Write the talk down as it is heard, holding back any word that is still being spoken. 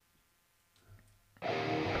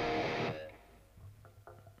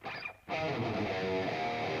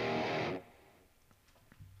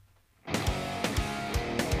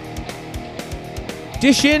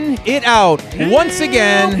dishing it out once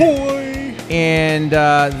again. Boy. And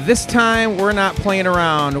this time we're not playing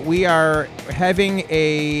around. We are having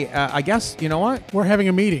I guess, you know what? We're having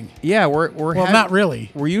a meeting. Yeah, we're Well, not really.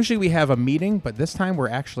 We have a meeting, but this time we're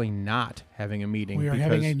actually not having a meeting. We are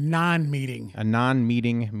having a non-meeting. A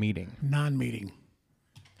non-meeting meeting. Non-meeting.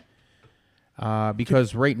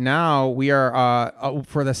 Because right now we are,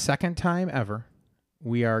 for the second time ever,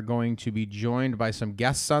 we are going to be joined by some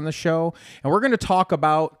guests on the show, and we're going to talk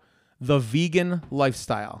about the vegan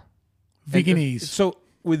lifestyle. Veganese. So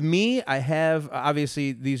with me, I have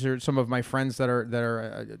obviously these are some of my friends that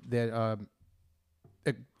I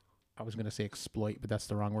was going to say exploit, but that's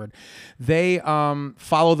the wrong word. They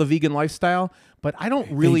follow the vegan lifestyle, but I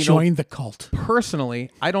don't really join the cult. Personally,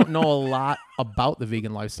 I don't know a lot about the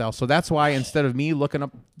vegan lifestyle. So that's why instead of me looking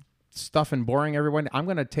up stuff and boring everyone, I'm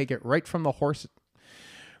going to take it right from the horse,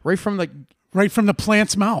 right from the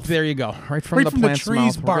plant's mouth. There you go. Right from the plant's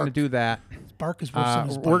tree's mouth. bark. We're going to do that. Bark is worse than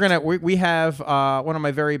his bite. We have one of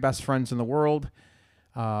my very best friends in the world,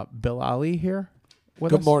 Bill Ali here.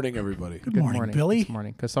 Good morning, everybody. Good morning, Billy. Good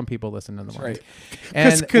morning, because some people listen in the morning.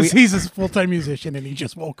 Right. Because he's a full-time musician and he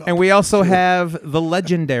just woke up. And we also have the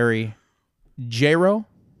legendary J-Ro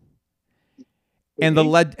and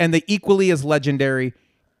the equally as legendary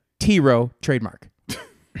T-Ro trademark.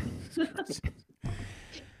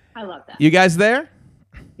 I love that. You guys there?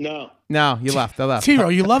 No, you left. I left. T-Ro,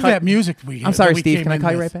 you love that music. I'm sorry, Steve. Can I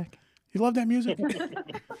call you right back? You love that music?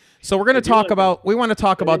 So we're going to talk about. We want to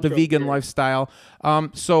talk about the vegan lifestyle.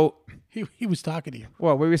 So he was talking to you.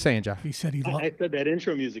 Well, what were you saying, Jeff? He said he loved. I said that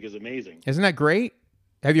intro music is amazing. Isn't that great?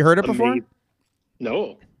 Have you heard it before?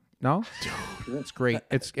 No. No? It's great.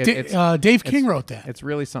 Dave King wrote that. It's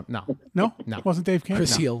really something. No. It wasn't Dave King.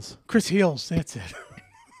 Chris Heels. Chris Heels. That's it.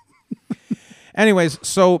 Anyways,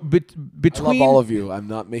 so between I love all of you. I'm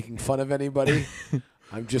not making fun of anybody.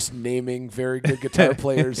 I'm just naming very good guitar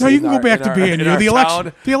players. No, you can go back to being you.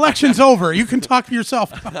 The election's over. You can talk to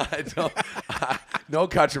yourself. No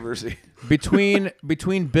controversy.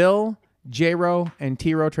 Between Bill, J-Ro, and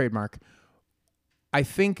T-Ro trademark, I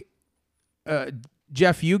think,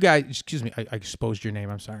 Jeff, you guys, excuse me, I exposed your name.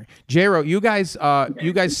 I'm sorry. J-Ro, you guys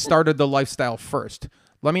started the lifestyle first.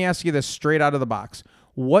 Let me ask you this straight out of the box.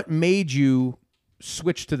 What made you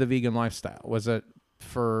switch to the vegan lifestyle? Was it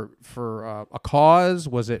for a cause?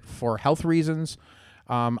 Was it for health reasons?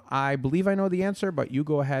 I believe I know the answer, but you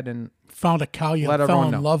go ahead and found a cow you fell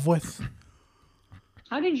in love with.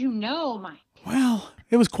 How did you know, Mike? Well,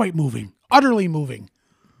 it was quite moving, utterly moving.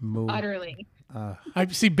 Utterly. I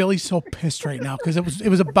see Billy's so pissed right now because it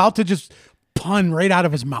was about to just pun right out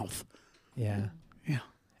of his mouth. Yeah.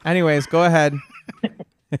 Anyways, go ahead.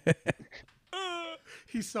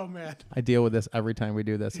 He's so mad. I deal with this every time we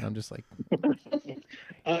do this, and I'm just like,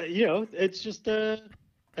 it's just I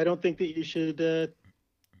don't think that you should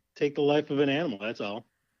take the life of an animal. That's all.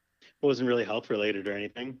 It wasn't really health related or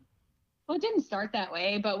anything. Well, it didn't start that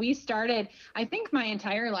way, but we started, I think my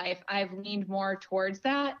entire life, I've leaned more towards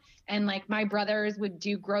that. And like my brothers would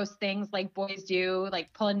do gross things like boys do,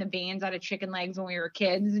 like pulling the veins out of chicken legs when we were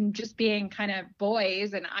kids and just being kind of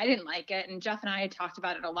boys. And I didn't like it. And Jeff and I had talked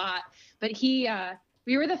about it a lot, but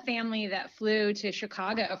we were the family that flew to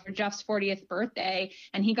Chicago for Jeff's 40th birthday,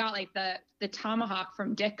 and he got like the tomahawk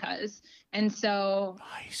from Ditka's. And so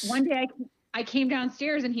One day I came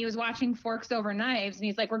downstairs and he was watching Forks Over Knives, and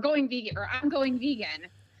he's like, "We're going vegan," or "I'm going vegan."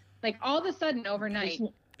 Like all of a sudden overnight.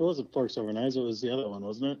 It wasn't Forks Over Knives. It was the other one,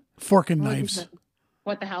 wasn't it? Fork and Knives.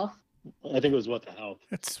 What the Health? I think it was What the Health.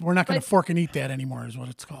 We're not going to fork and eat that anymore is what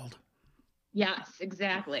it's called. Yes,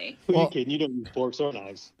 exactly. Who are you kidding? You don't use forks or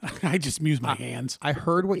knives. I just use my hands. I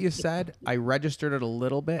heard what you said. I registered it a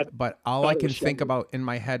little bit, but all I can think about in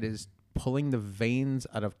my head is pulling the veins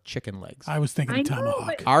out of chicken legs. I was thinking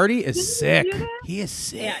tomahawk. Artie is sick. He is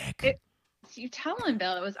sick. Yeah, you tell him,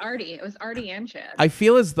 Bill. It was Artie. It was Artie and Chad. I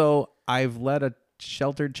feel as though I've led a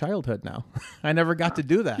sheltered childhood now. I never got to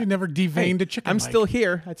do that. You never deveined a chicken I'm leg. still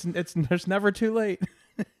here. There's never too late.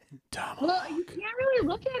 Well, you can't really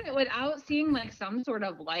look at it without seeing like some sort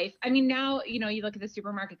of life. I mean, now, you look at the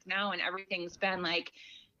supermarkets now and everything's been like,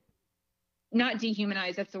 not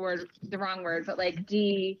dehumanized, that's the wrong word, but like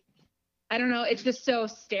I don't know, it's just so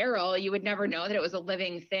sterile. You would never know that it was a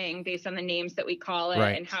living thing based on the names that we call it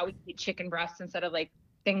and how we eat chicken breasts instead of like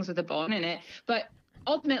things with a bone in it. But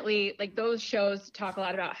ultimately, like those shows talk a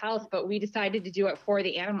lot about health, but we decided to do it for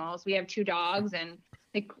the animals. We have 2 dogs, and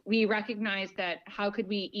like we recognized that how could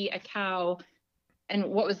we eat a cow, and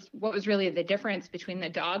what was really the difference between the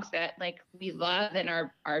dogs that like we love and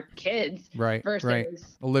our kids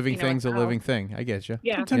versus a living thing's a living thing. I get you.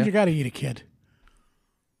 Yeah. Sometimes you got to eat a kid.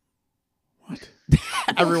 What?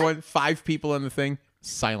 Everyone, 5 people in the thing,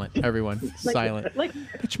 silent. Everyone, silent. Like,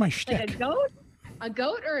 Pitch my like shtick. a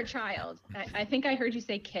goat or a child? I think I heard you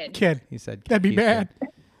say kid. Kid. He said, That'd be he's bad.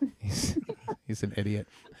 good. He's an idiot.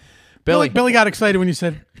 Billy, Billy, Billy got excited when you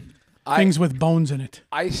said things with bones in it.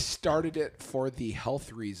 I started it for the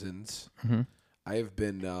health reasons. I have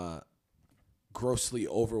been grossly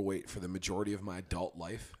overweight for the majority of my adult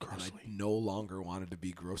life, and I no longer wanted to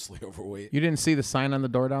be grossly overweight. you didn't see the sign on the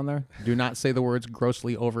door down there? Do not say the words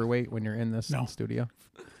grossly overweight when you're in this studio.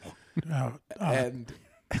 And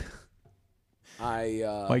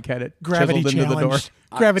I Mike had it Gravity chiseled into the door. challenged.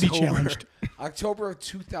 Gravity October- challenged. October of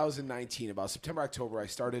 2019, about September, October, I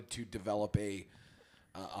started to develop a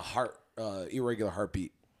heart irregular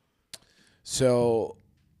heartbeat. So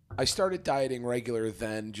I started dieting regular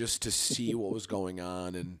then just to see what was going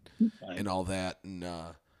on and all that. And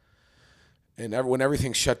when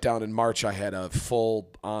everything shut down in March, I had a full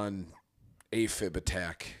on AFib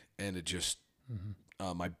attack, and it just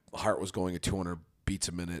my heart was going at 200 beats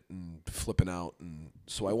a minute and flipping out. And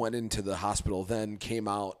so I went into the hospital then, came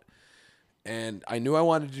out, and I knew I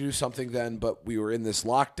wanted to do something then, but we were in this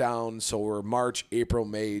lockdown. So we're March, April,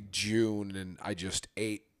 May, June, and I just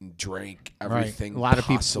ate and drank everything. A lot of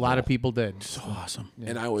people. A possible. lot of people did. So awesome.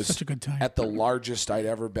 And I was Such a good time. at the largest I'd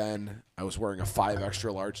ever been. I was wearing a 5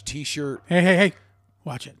 extra large T-shirt, Hey.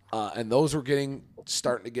 Watch it. and those were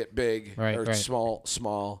starting to get big Right, or right.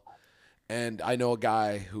 small. And I know a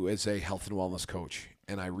guy who is a health and wellness coach,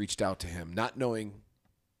 and I reached out to him, not knowing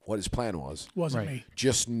what his plan was. Wasn't Right. me.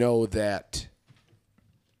 Just know that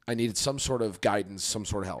I needed some sort of guidance, some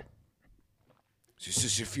sort of help. So he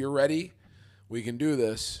says, if you're ready, we can do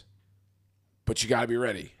this, but you got to be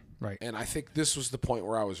ready. Right. And I think this was the point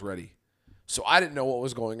where I was ready. So I didn't know what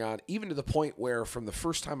was going on, even to the point where from the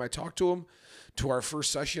first time I talked to him to our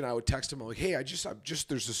first session, I would text him, I'm like, hey, I'm just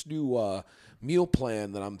there's this new meal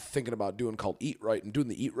plan that I'm thinking about doing called Eat Right and doing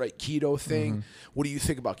the Eat Right keto thing. What do you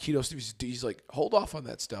think about keto stuff? He's like, hold off on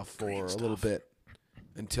that stuff for a little bit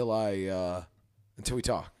until we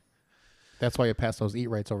talk. That's why you passed those eat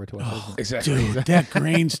rights over to us. isn't it? Exactly. Dude, that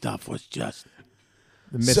grain stuff was just.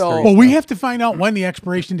 The mystery. So- Well, we have to find out when the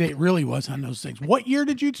expiration date really was on those things. What year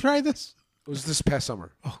did you try this? It was this past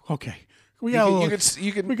summer. Oh, okay. We You got a can, little.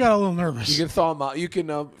 you We got a little nervous. can thaw them out. You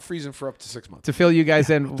can freeze them for up to 6 months. To fill you guys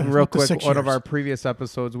in real up to quick, 6 one of years. our previous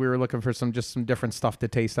episodes, we were looking for some different stuff to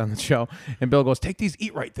taste on the show, and Bill goes, "Take these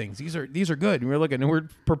Eat Right things. These are good." And we're looking, and we're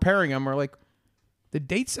preparing them. We're like, the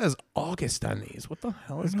date says August on these. What the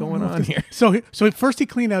hell is going on here? So first he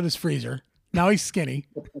cleaned out his freezer. Now he's skinny,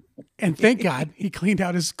 and thank God he cleaned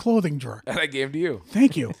out his clothing drawer. And I gave to you.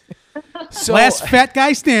 Thank you. So, Last fat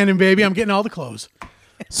guy standing, baby. I'm getting all the clothes.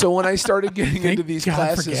 so when I started getting Thank into these God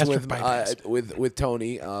for classes gastric bypass. with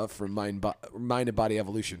Tony from Mind and Body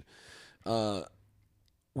Evolution,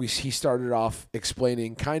 he started off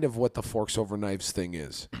explaining kind of what the forks over knives thing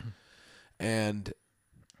is, and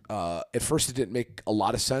at first it didn't make a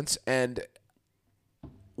lot of sense. And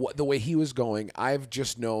the way he was going, I've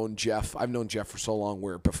known Jeff for so long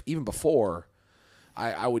where even before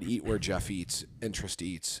I would eat where Jeff eats, Interest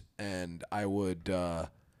eats, and I would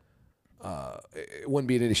it wouldn't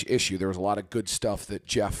be an issue. There was a lot of good stuff that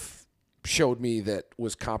Jeff showed me that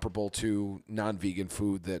was comparable to non-vegan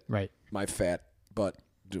food that Right. my fat butt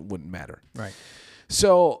wouldn't matter. Right.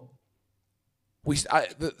 So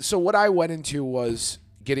so what I went into was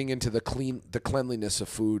getting into the cleanliness of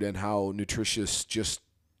food and how nutritious just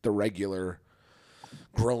the regular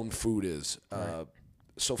grown food is.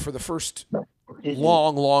 So for the first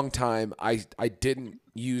long time, I didn't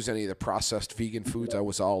use any of the processed vegan foods. I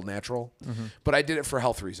was all natural, but I did it for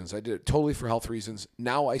health reasons. I did it totally for health reasons.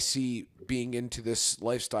 Now I see, being into this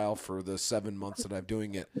lifestyle for the 7 months that I'm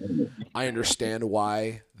doing it, I understand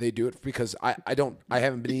why they do it, because I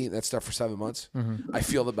haven't been eating that stuff for 7 months. I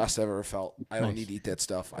feel the best I've ever felt. I don't need to eat that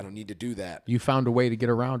stuff. I don't need to do that. You found a way to get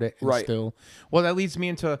around it. And Right. Still, well, that leads me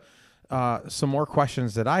into some more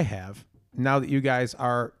questions that I have now that you guys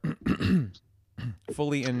are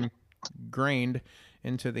fully ingrained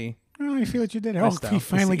into the. Oh, I feel what you did. Oh, lifestyle. he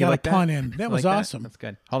finally You got like a that? pun in. That You was like awesome. That's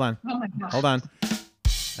good. Hold on. Oh my gosh. Hold on.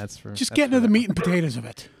 That's for Just that's get into for the that. meat and potatoes of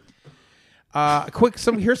it.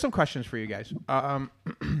 Here's some questions for you guys.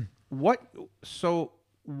 What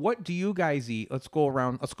do you guys eat? Let's go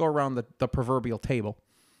around the proverbial table.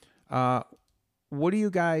 What do you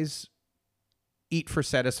guys eat for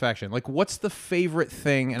satisfaction? Like, what's the favorite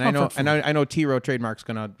thing? And I know T-Row Trademark's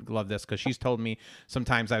gonna love this, because she's told me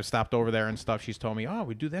sometimes I've stopped over there and stuff. She's told me, oh,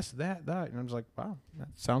 we do this, that, and I was like, wow, that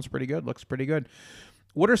sounds pretty good. Looks pretty good.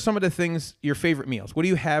 What are some of the things, your favorite meals? What do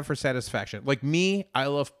you have for satisfaction? Like me, I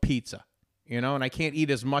love pizza. and I can't eat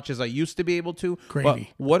as much as I used to be able to.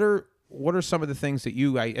 Gravy. But what are some of the things that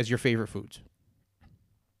you as your favorite foods?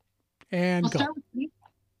 And I'll go. start with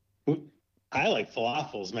you. I like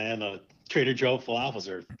falafels, man. Trader Joe falafels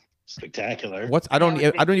are spectacular. I don't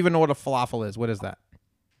even know what a falafel is. What is that?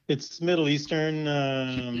 It's Middle Eastern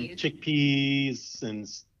Chickpeas. chickpeas and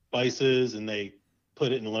spices, and they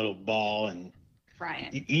put it in a little ball and Fry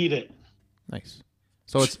it. you eat it. Nice.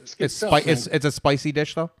 So it's good it's stuff, man. it's a spicy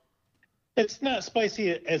dish though. It's not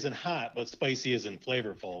spicy as in hot, but spicy as in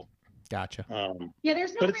flavorful. Gotcha. Yeah,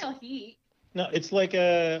 there's no But it's- real heat. No, it's like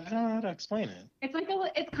I don't know how to explain it. It's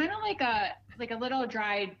kind of like a little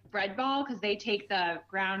dried bread ball because they take the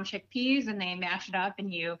ground chickpeas and they mash it up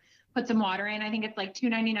and you put some water in. I think it's like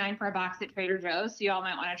 $2.99 for a box at Trader Joe's, so you all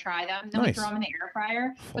might want to try them. Then we Nice. throw them in the air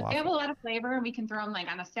fryer. But they have a Falafel. lot of flavor and we can throw them like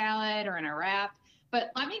on a salad or in a wrap.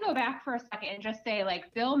 But let me go back for a second and just say,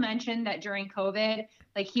 like, Bill mentioned that during COVID,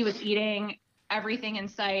 like he was eating everything in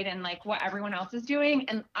sight and like what everyone else is doing.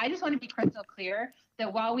 And I just want to be crystal clear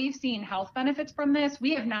that while we've seen health benefits from this,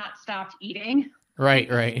 we have not stopped eating. Right.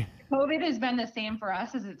 COVID has been the same for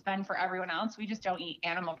us as it's been for everyone else. We just don't eat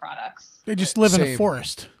animal products. They just live in a Same.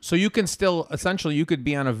 forest. So you can still essentially you could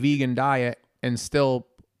be on a vegan diet and still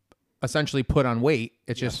essentially put on weight.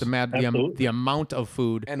 It's just absolutely. the amount of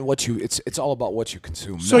food. And it's all about what you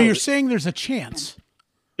consume. So No, you're saying there's a chance.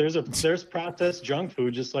 There's processed junk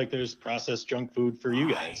food, just like there's processed junk food for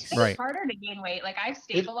you guys. It's Right. harder to gain weight. Like I've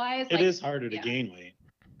stabilized. It like, is harder to yeah. gain weight.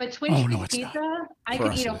 But Twin Oh, Peaks no, it's not. pizza, I For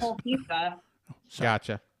could us eat a it is. whole pizza.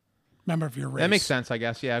 Gotcha. Member of your race. That makes sense, I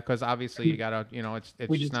guess. Yeah, because obviously you gotta, it's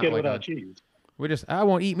We just just not get it like without cheese. I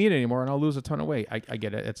won't eat meat anymore and I'll lose a ton of weight. I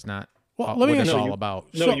get it. It's not Well, what let me it's ask you- all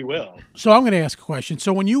about. No, So- you will. So I'm going to ask a question.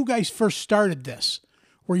 So when you guys first started this,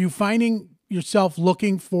 were you finding yourself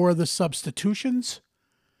looking for the substitutions,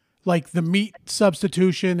 like the meat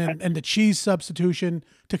substitution and the cheese substitution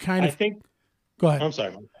to kind I of think. go ahead? I'm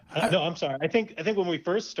sorry. No, I'm sorry. I think when we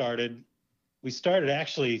first started, we started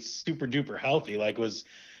actually super duper healthy. Like was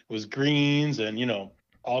greens and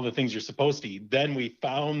all the things you're supposed to eat. Then we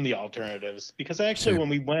found the alternatives because actually when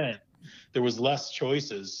we went, there was less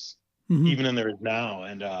choices Mhm. even than there is now.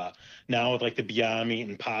 And now with like the Beyond Meat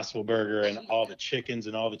and Impossible Burger and all the chickens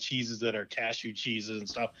and all the cheeses that are cashew cheeses and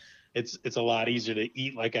stuff, it's a lot easier to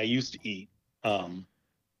eat like I used to eat.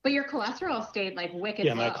 But your cholesterol stayed like wicked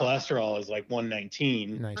Yeah, my low. cholesterol is like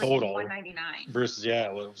 119 Nice. Versus total 199. versus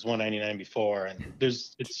it was 199 before. And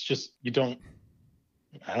it's just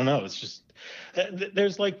I don't know. It's just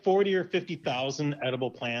there's like 40 or 50,000 edible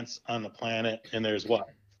plants on the planet, and there's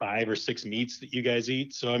 5 or 6 meats that you guys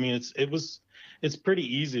eat. So I mean, it's pretty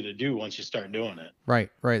easy to do once you start doing it. Right.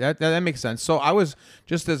 That makes sense. So I was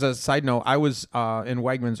just as a side note, I was in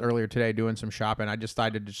Wegmans earlier today doing some shopping. I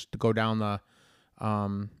decided just to go down the I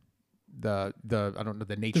don't know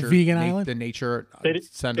the nature vegan island? the nature They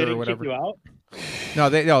center or didn't whatever. kick you out.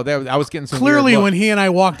 No, I was getting some Clearly, weird when he and I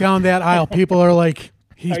walk down that aisle, people are like,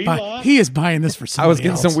 Are you lost? he is buying this for somebody I was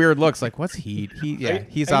getting else. some weird looks. Like, what's he? He's are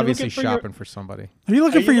you obviously looking for your- shopping for somebody. Are you Are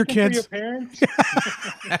looking you for your looking kids? For your parents?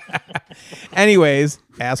 Anyways,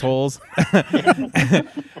 assholes.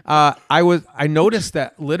 I noticed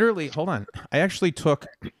that literally. Hold on. I actually took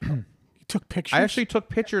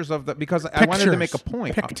pictures of the because I wanted to make a Pictures.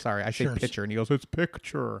 point. I'm sorry, I say Pictures. picture, and he goes, "It's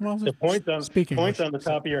picture." Well, The points on Speaking points of- on the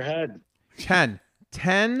top of your head. 10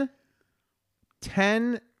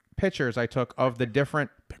 pictures I took of the different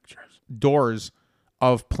pictures. doors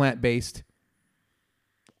of plant-based.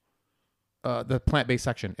 The plant-based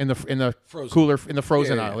section in the Frozen. cooler in the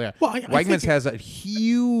frozen Yeah, yeah, aisle. Yeah, Well, I Wegmans think- has a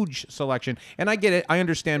huge selection, and I get it. I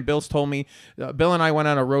understand. Bill's told me. Bill and I went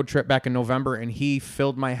on a road trip back in November, and he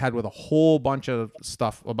filled my head with a whole bunch of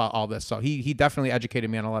stuff about all this. So he definitely educated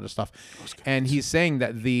me on a lot of stuff, and he's saying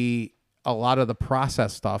that a lot of the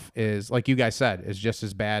processed stuff is, like you guys said, is just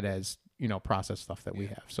as bad as processed stuff that we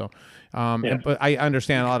have. So, but I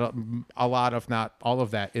understand a lot of not all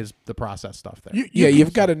of that is the processed stuff there. Yeah,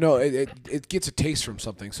 you've got to know it gets a taste from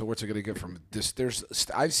something. So what's it going to get from this?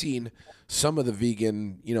 I've seen some of the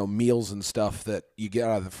vegan meals and stuff that you get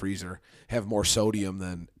out of the freezer have more sodium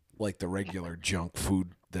than like the regular junk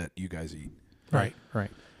food that you guys eat. Right.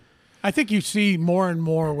 I think you see more and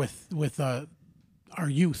more with our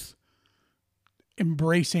youth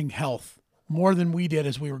embracing health more than we did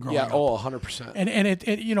as we were growing Yeah, up. 100%. And it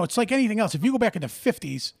it's like anything else. If you go back in the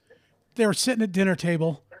 50s, they were sitting at dinner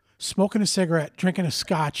table, smoking a cigarette, drinking a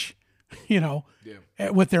scotch,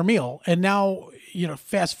 with their meal. And now,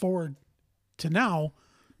 fast forward to now,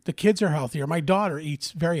 the kids are healthier. My daughter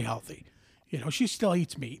eats very healthy. She still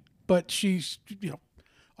eats meat, but she's,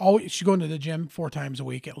 she's going to the gym 4 times a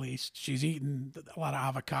week at least. She's eating a lot of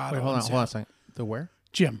avocado. Wait, hold on a second. The where?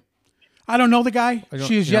 Gym. I don't know the guy.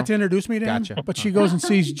 She has yet to introduce me to him. Gotcha. But she goes and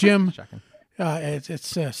sees Jim. Checking.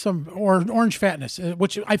 It's some orange fatness,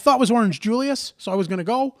 which I thought was Orange Julius, so I was going to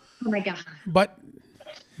go. Oh my god. But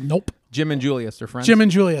nope. Jim and Julius are friends. Jim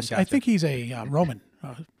and Julius. Gotcha. I think he's a Roman,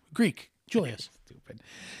 Greek. Julius. Stupid.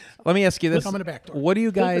 Let me ask you this: I'm in the back door. What do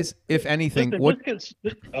you guys, if anything, Listen,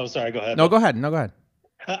 what? oh, sorry. Go ahead. No, go ahead. No, go ahead.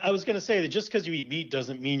 I was going to say that just because you eat meat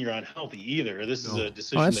doesn't mean you're unhealthy either. This is a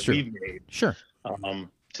decision that's that true. we've made. Sure.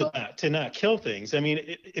 To not kill things. I mean,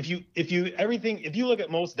 if you look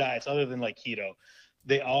at most diets other than like keto,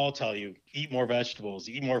 they all tell you eat more vegetables,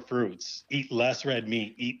 eat more fruits, eat less red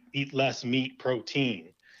meat, eat less meat protein.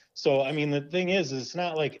 So I mean, the thing is it's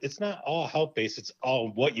not all health based. It's all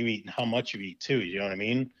what you eat and how much you eat too. You know what I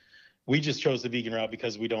mean? We just chose the vegan route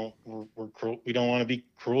because we're cruel. We don't want to be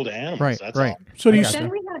cruel to animals. Right. That's Right. all. So do you? Then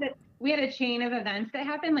we had a chain of events that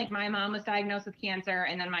happened. Like my mom was diagnosed with cancer,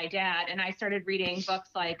 and then my dad, and I started reading books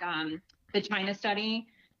like the China Study,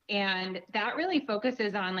 and that really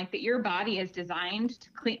focuses on like that your body is designed to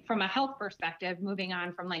clean from a health perspective. Moving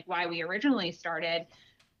on from like why we originally started,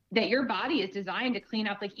 that your body is designed to clean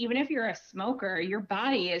up. Like even if you're a smoker, your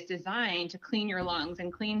body is designed to clean your lungs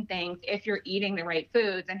and clean things if you're eating the right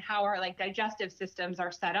foods, and how our like digestive systems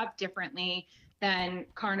are set up differently than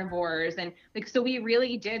carnivores. And like, so we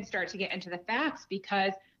really did start to get into the facts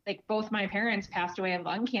because like both my parents passed away of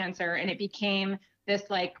lung cancer, and it became this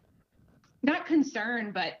like, not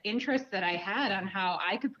concern, but interest that I had on how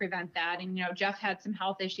I could prevent that. And, you know, Jeff had some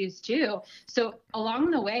health issues too. So along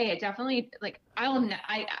the way, it definitely like,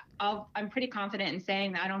 I'm pretty confident in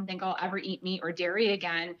saying that I don't think I'll ever eat meat or dairy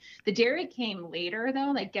again. The dairy came later though,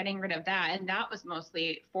 like getting rid of that. And that was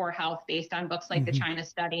mostly for health based on books like the China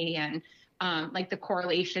Study and like the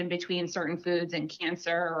correlation between certain foods and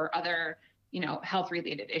cancer or other, you know, health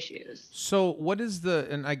related issues. So what is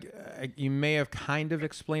you may have kind of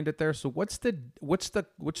explained it there. So what's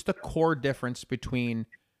the core difference between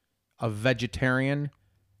a vegetarian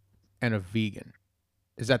and a vegan?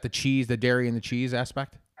 Is that the dairy and the cheese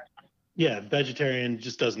aspect? Yeah, vegetarian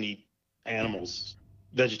just doesn't eat animals.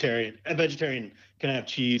 A vegetarian can have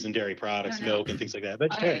cheese and dairy products, milk and things like that.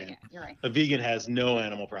 Vegetarian. Yeah, you're right. A vegan has no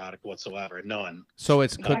animal product whatsoever, none. So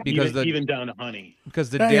it's cooked because even down to honey. because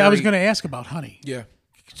the Hey, dairy. I was going to ask about honey. Yeah.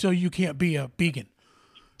 So you can't be a vegan.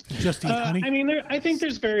 Just eat honey. I mean, I think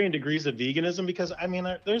there's varying degrees of veganism because I mean,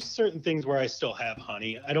 there's certain things where I still have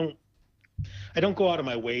honey. I don't go out of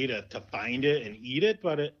my way to find it and eat it,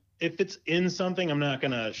 but if it's in something, I'm not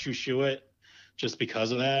gonna shoo it just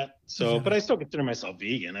because of that. So, but I still consider myself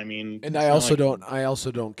vegan. I mean, And I also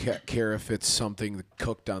don't care if it's something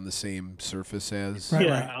cooked on the same surface as. Right.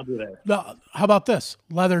 Yeah, I'll do that. Now, how about this?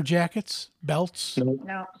 Leather jackets, belts,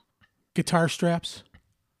 No. guitar straps.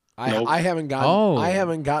 Nope. I haven't gotten Oh. I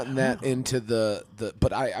haven't gotten that into the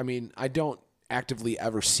but I mean I don't actively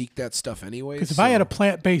ever seek that stuff anyway. Because if I had a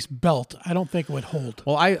plant-based belt, I don't think it would hold.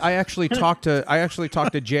 Well, I actually talked to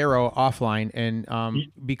Jero offline, and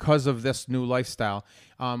because of this new lifestyle,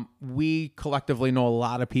 we collectively know a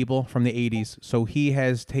lot of people from the '80s. So he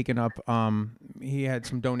has taken up. He had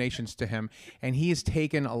some donations to him, and he has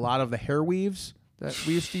taken a lot of the hair weaves that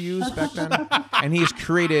we used to use back then, and he's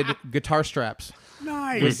created guitar straps with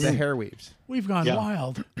Nice. the hair weaves. We've gone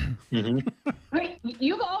wild. Wait,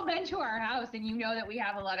 you've all been to our house and you know that we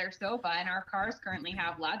have a leather sofa and our cars currently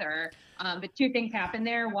have leather. But two things happened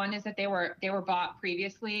there. One is that they were bought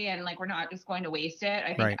previously and like we're not just going to waste it. I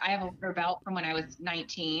think Right. I have a leather belt from when I was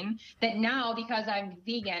 19 that now because I'm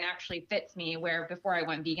vegan actually fits me, where before I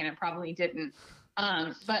went vegan it probably didn't.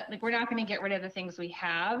 But like we're not going to get rid of the things we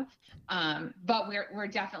have. But we're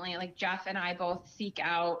definitely like Jeff and I both seek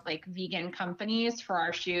out like vegan companies for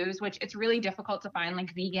our shoes, which it's really difficult to find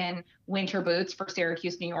like vegan winter boots for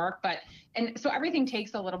Syracuse, New York. And so everything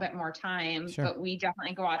takes a little bit more time, Sure. but we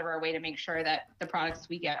definitely go out of our way to make sure that the products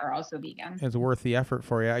we get are also vegan. It's worth the effort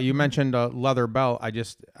for you. You mentioned a leather belt. I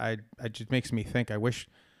just makes me think. I wish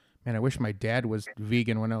my dad was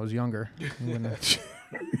vegan when I was younger.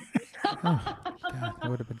 God, that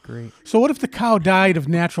would have been great. So what if the cow died of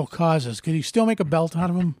natural causes? Could you still make a belt out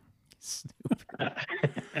of him?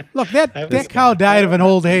 Look, that cow died of an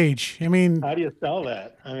old age. I mean, How do you sell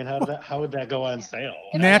that? I mean, how would that go on sale?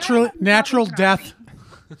 natural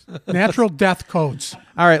death codes.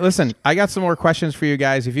 All right, listen. I got some more questions for you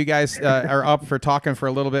guys. If you guys are up for talking for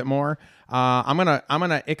a little bit more, I'm gonna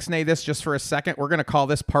ixnay this just for a second. We're gonna call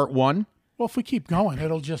this part 1. Well, if we keep going,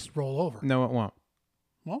 it'll just roll over. No, it won't.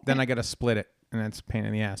 Well, Then I got to split it. and that's a pain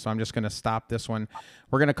in the ass. So I'm just gonna stop this one.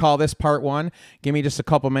 We're gonna call this part 1. Give me just a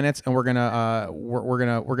couple minutes, and we're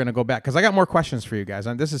gonna go back because I got more questions for you guys.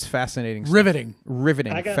 This is fascinating. Stuff.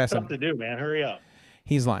 Riveting. I got stuff to do, man. Hurry up.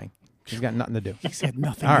 He's lying. He's got nothing to do. He's had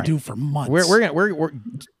nothing to do for months. We're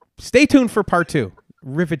stay tuned for part 2.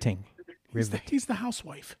 Riveting. He's the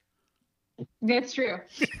housewife. That's true.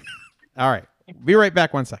 All right. Be right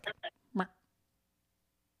back 1 second.